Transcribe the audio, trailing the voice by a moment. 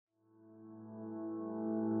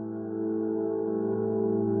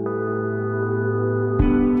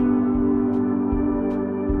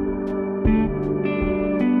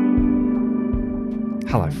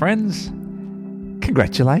Hello, friends.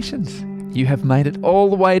 Congratulations. You have made it all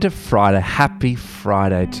the way to Friday. Happy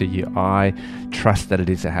Friday to you. I trust that it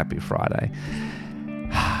is a happy Friday.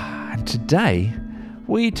 And today,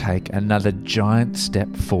 we take another giant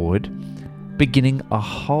step forward, beginning a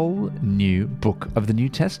whole new book of the New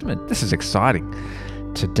Testament. This is exciting.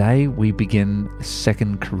 Today, we begin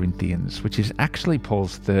 2 Corinthians, which is actually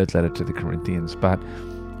Paul's third letter to the Corinthians, but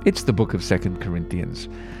it's the book of 2 Corinthians.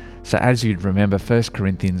 So as you'd remember, 1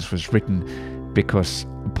 Corinthians was written because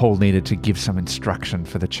Paul needed to give some instruction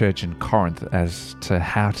for the church in Corinth as to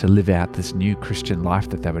how to live out this new Christian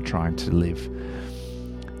life that they were trying to live.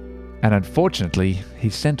 And unfortunately,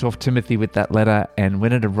 he sent off Timothy with that letter, and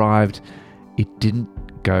when it arrived, it didn't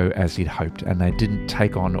go as he'd hoped, and they didn't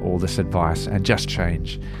take on all this advice and just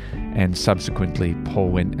change. And subsequently, Paul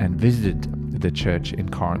went and visited the church in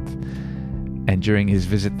Corinth. And during his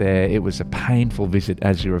visit there, it was a painful visit,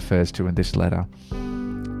 as he refers to in this letter.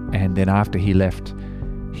 And then after he left,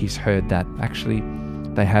 he's heard that actually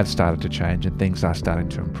they have started to change and things are starting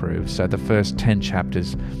to improve. So the first 10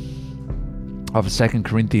 chapters of 2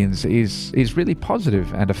 Corinthians is really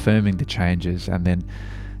positive and affirming the changes. And then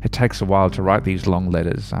it takes a while to write these long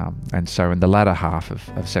letters. And so in the latter half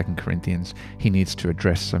of 2 Corinthians, he needs to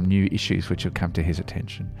address some new issues which will come to his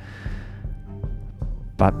attention.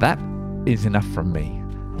 But that is enough from me.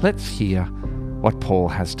 Let's hear what Paul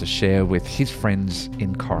has to share with his friends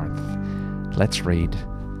in Corinth. Let's read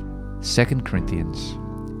 2 Corinthians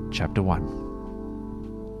chapter 1.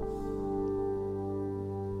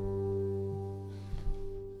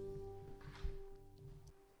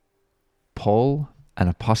 Paul, an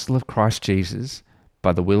apostle of Christ Jesus,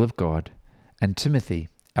 by the will of God, and Timothy,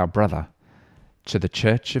 our brother, to the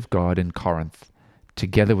church of God in Corinth,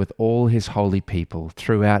 together with all his holy people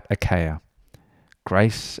throughout Achaia.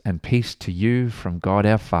 Grace and peace to you from God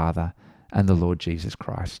our Father and the Lord Jesus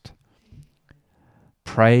Christ.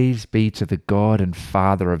 Praise be to the God and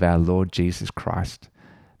Father of our Lord Jesus Christ,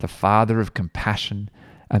 the Father of compassion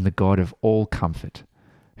and the God of all comfort,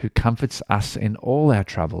 who comforts us in all our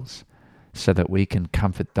troubles, so that we can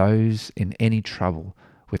comfort those in any trouble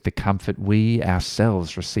with the comfort we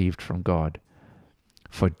ourselves received from God.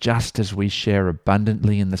 For just as we share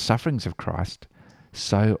abundantly in the sufferings of Christ,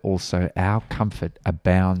 so also our comfort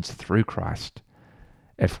abounds through Christ.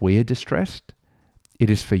 If we are distressed, it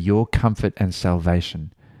is for your comfort and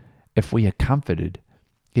salvation. If we are comforted,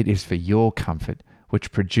 it is for your comfort,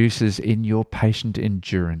 which produces in your patient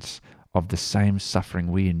endurance of the same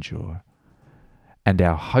suffering we endure. And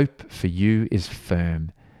our hope for you is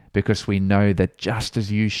firm, because we know that just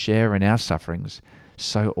as you share in our sufferings,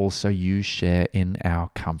 so also you share in our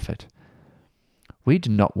comfort. We do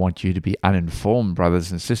not want you to be uninformed,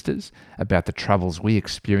 brothers and sisters, about the troubles we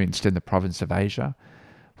experienced in the province of Asia.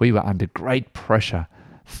 We were under great pressure,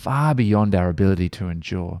 far beyond our ability to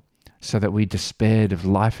endure, so that we despaired of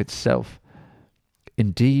life itself.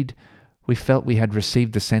 Indeed, we felt we had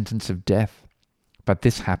received the sentence of death, but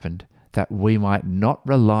this happened that we might not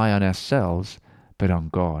rely on ourselves, but on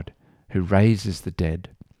God, who raises the dead.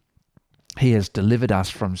 He has delivered us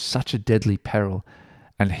from such a deadly peril,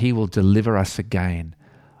 and he will deliver us again.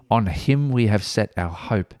 On him we have set our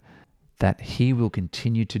hope, that he will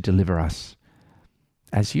continue to deliver us.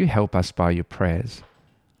 As you help us by your prayers,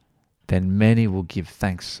 then many will give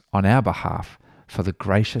thanks on our behalf for the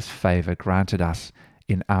gracious favor granted us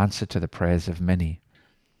in answer to the prayers of many.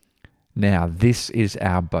 Now this is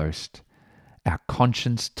our boast. Our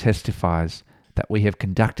conscience testifies that we have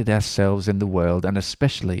conducted ourselves in the world, and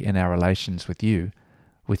especially in our relations with you,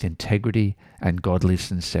 with integrity and godly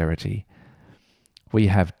sincerity. We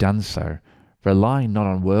have done so, relying not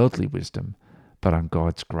on worldly wisdom, but on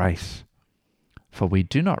God's grace. For we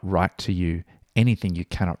do not write to you anything you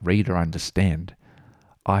cannot read or understand.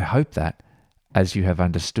 I hope that, as you have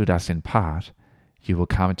understood us in part, you will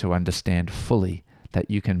come to understand fully that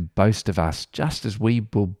you can boast of us just as we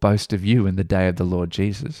will boast of you in the day of the Lord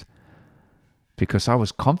Jesus. Because I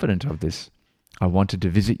was confident of this, I wanted to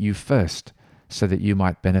visit you first, so that you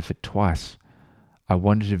might benefit twice. I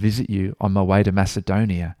wanted to visit you on my way to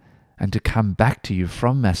Macedonia, and to come back to you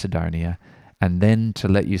from Macedonia, and then to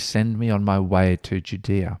let you send me on my way to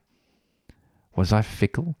Judea. Was I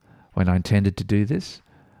fickle when I intended to do this?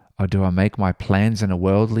 Or do I make my plans in a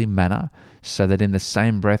worldly manner, so that in the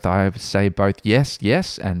same breath I say both yes,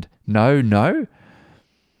 yes, and no, no?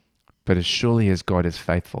 But as surely as God is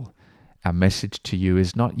faithful, our message to you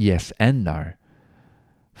is not yes and no.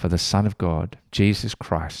 For the Son of God, Jesus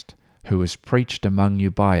Christ, who was preached among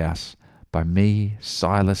you by us, by me,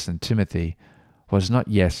 Silas, and Timothy, was not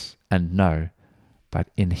yes and no, but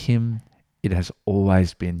in him it has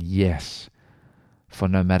always been yes. For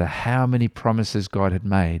no matter how many promises God had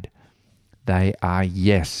made, they are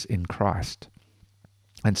yes in Christ.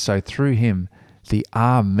 And so through him, the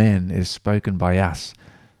Amen is spoken by us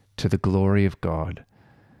to the glory of God.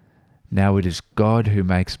 Now it is God who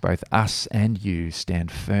makes both us and you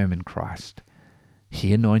stand firm in Christ.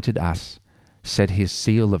 He anointed us, set his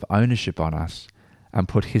seal of ownership on us, and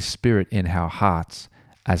put his Spirit in our hearts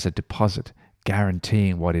as a deposit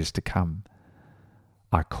guaranteeing what is to come.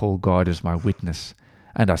 I call God as my witness,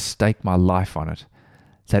 and I stake my life on it,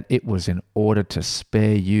 that it was in order to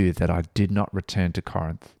spare you that I did not return to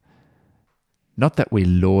Corinth. Not that we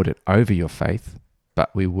lord it over your faith,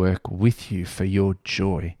 but we work with you for your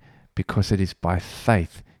joy, because it is by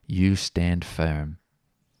faith you stand firm.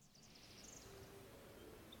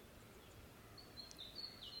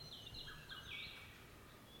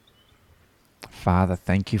 Father,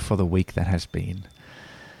 thank you for the week that has been.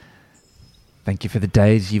 Thank you for the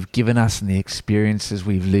days you've given us and the experiences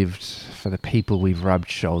we've lived, for the people we've rubbed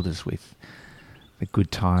shoulders with, the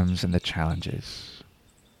good times and the challenges.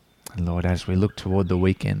 And Lord, as we look toward the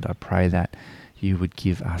weekend, I pray that you would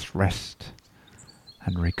give us rest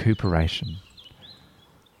and recuperation.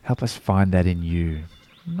 Help us find that in you,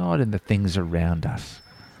 not in the things around us,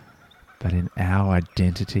 but in our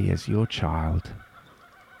identity as your child,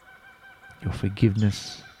 your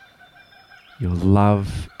forgiveness, your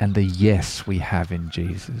love, and the yes we have in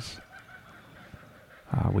Jesus.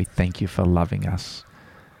 We thank you for loving us.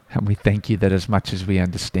 And we thank you that as much as we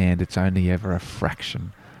understand, it's only ever a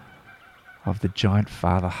fraction of the giant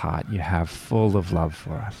Father heart you have full of love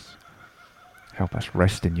for us. Help us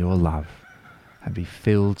rest in your love and be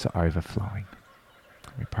filled to overflowing.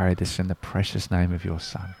 We pray this in the precious name of your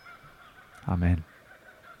Son. Amen.